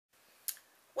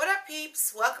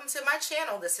peeps, welcome to my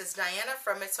channel. This is Diana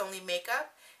from ItsOnlyMakeup,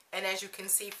 and as you can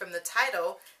see from the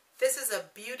title, this is a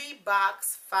Beauty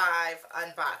Box 5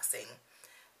 unboxing.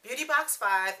 Beauty Box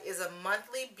 5 is a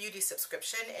monthly beauty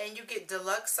subscription and you get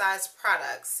deluxe size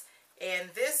products,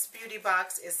 and this beauty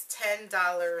box is $10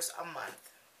 a month.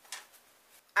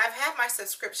 I've had my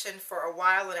subscription for a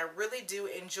while and I really do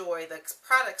enjoy the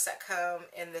products that come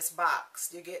in this box.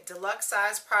 You get deluxe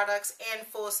size products and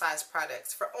full size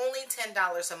products for only $10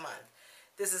 a month.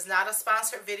 This is not a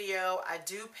sponsored video. I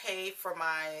do pay for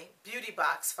my Beauty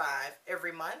Box 5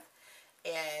 every month,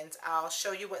 and I'll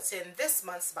show you what's in this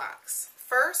month's box.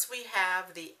 First, we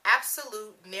have the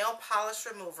Absolute Nail Polish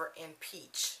Remover in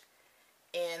Peach.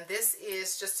 And this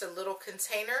is just a little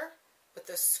container with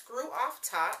a screw off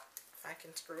top. If I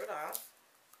can screw it off.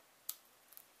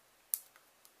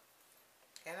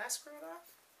 Can I screw it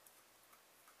off?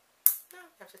 No,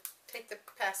 I have to take the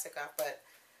plastic off, but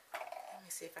let me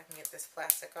see if I can get this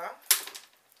plastic off.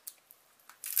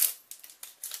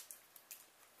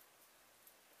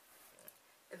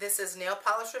 This is nail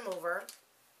polish remover,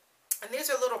 and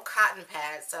these are little cotton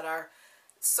pads that are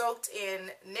soaked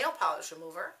in nail polish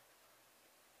remover.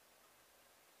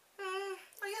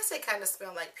 I guess they kind of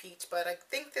smell like peach, but I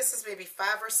think this is maybe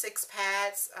 5 or 6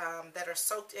 pads that are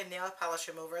soaked in nail polish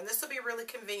remover, and this will be really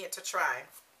convenient to try.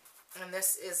 And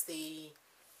this is the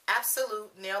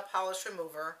Absolute Nail Polish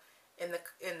Remover in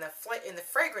the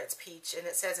fragrance peach, and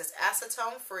it says it's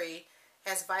acetone free,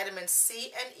 has vitamin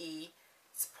C and E,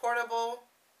 it's portable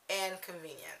and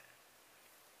convenient.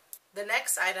 The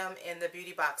next item in the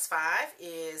Beauty Box 5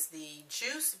 is the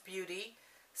Juice Beauty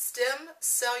Stem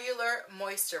Cellular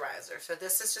Moisturizer. So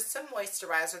this is just a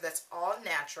moisturizer that's all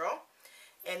natural,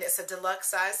 and it's a deluxe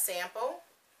size sample.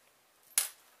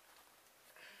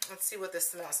 Let's see what this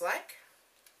smells like.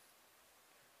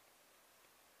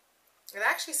 It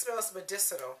actually smells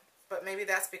medicinal, but maybe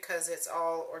that's because it's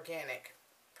all organic,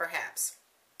 perhaps.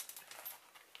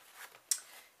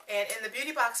 And in the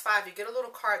Beauty Box 5, you get a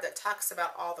little card that talks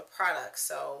about all the products.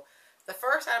 So the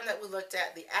first item that we looked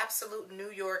at, the Absolute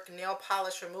New York Nail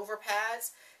Polish Remover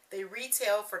Pads, they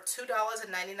retail for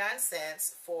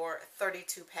 $2.99 for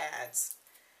 32 pads.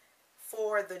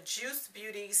 For the Juice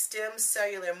Beauty Stem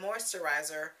Cellular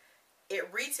Moisturizer, it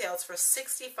retails for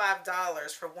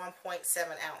 $65 for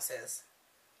 1.7 ounces.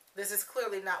 This is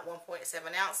clearly not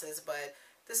 1.7 ounces, but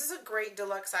this is a great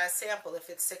deluxe size sample if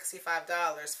it's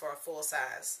 $65 for a full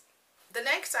size. The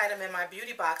next item in my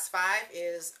Beauty Box 5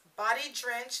 is Body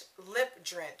Drench Lip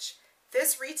Drench.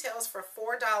 This retails for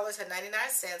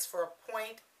 $4.99 for a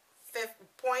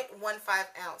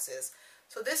 0.15 ounces.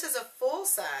 So this is a full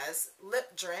size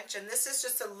lip drench, and this is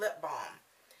just a lip balm.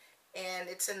 And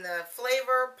it's in the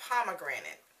flavor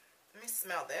pomegranate. Let me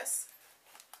smell this.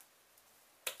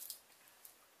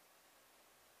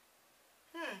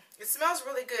 It smells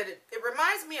really good. It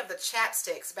reminds me of the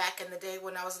chapsticks back in the day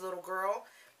when I was a little girl,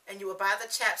 and you would buy the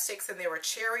chapsticks and they were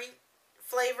cherry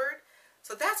flavored.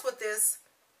 So that's what this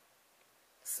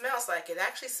smells like. It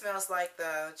actually smells like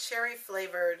the cherry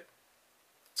flavored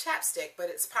chapstick, but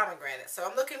it's pomegranate. So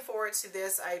I'm looking forward to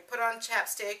this. I put on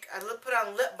chapstick, I put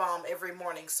on lip balm every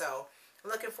morning, so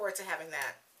I'm looking forward to having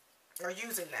that, or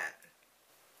using that.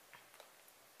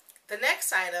 The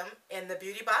next item in the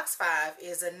Beauty Box 5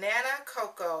 is a Nana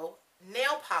Coco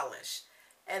nail polish,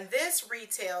 and this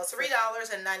retails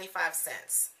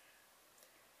 $3.95.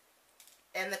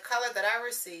 And the color that I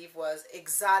received was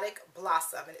Exotic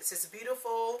Blossom, and it's this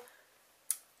beautiful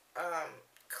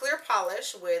clear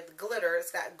polish with glitter.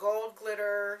 It's got gold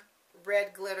glitter,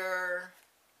 red glitter,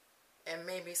 and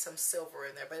maybe some silver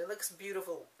in there, but it looks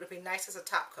beautiful. It would be nice as a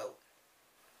top coat.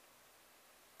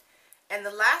 And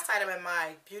the last item in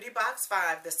my Beauty Box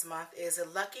 5 this month is a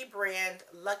Lucky Brand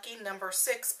Lucky No.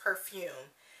 6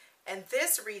 perfume. And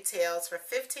this retails for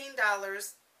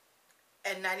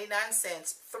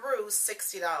 $15.99 through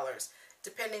 $60,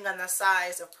 depending on the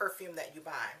size of perfume that you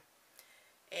buy.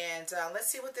 And let's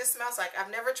see what this smells like. I've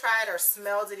never tried or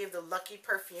smelled any of the Lucky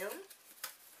perfume.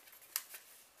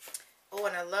 Oh,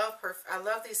 and I love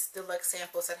these deluxe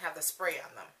samples that have the spray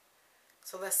on them.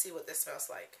 So let's see what this smells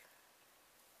like.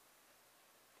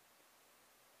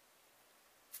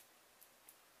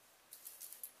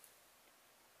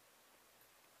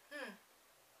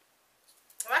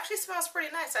 It actually smells pretty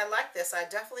nice. I like this. I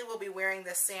definitely will be wearing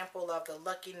this sample of the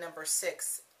Lucky No.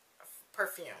 6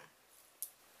 perfume.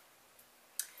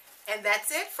 And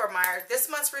that's it for this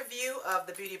month's review of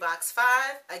the Beauty Box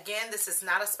 5. Again, this is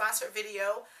not a sponsored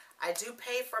video. I do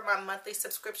pay for my monthly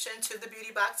subscription to the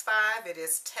Beauty Box 5. It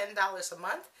is $10 a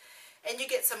month. And you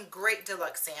get some great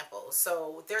deluxe samples.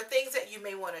 So there are things that you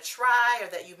may want to try or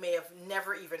that you may have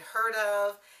never even heard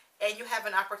of. and you have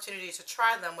an opportunity to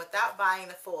try them without buying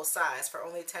the full size for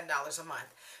only $10 a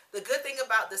month. The good thing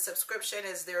about this subscription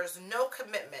is there's no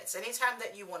commitments. Anytime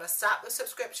that you want to stop the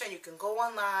subscription, you can go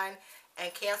online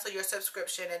and cancel your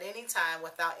subscription at any time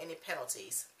without any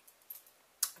penalties.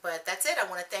 But that's it. I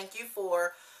want to thank you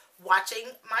for watching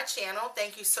my channel.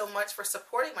 Thank you so much for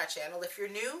supporting my channel. If you're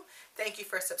new, thank you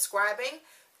for subscribing.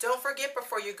 Don't forget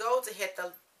before you go to hit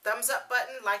the thumbs up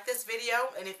button, like this video,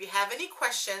 and if you have any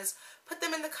questions, put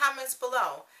them in the comments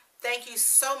below. Thank you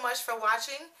so much for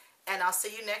watching, and I'll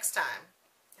see you next time.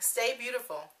 Stay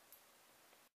beautiful.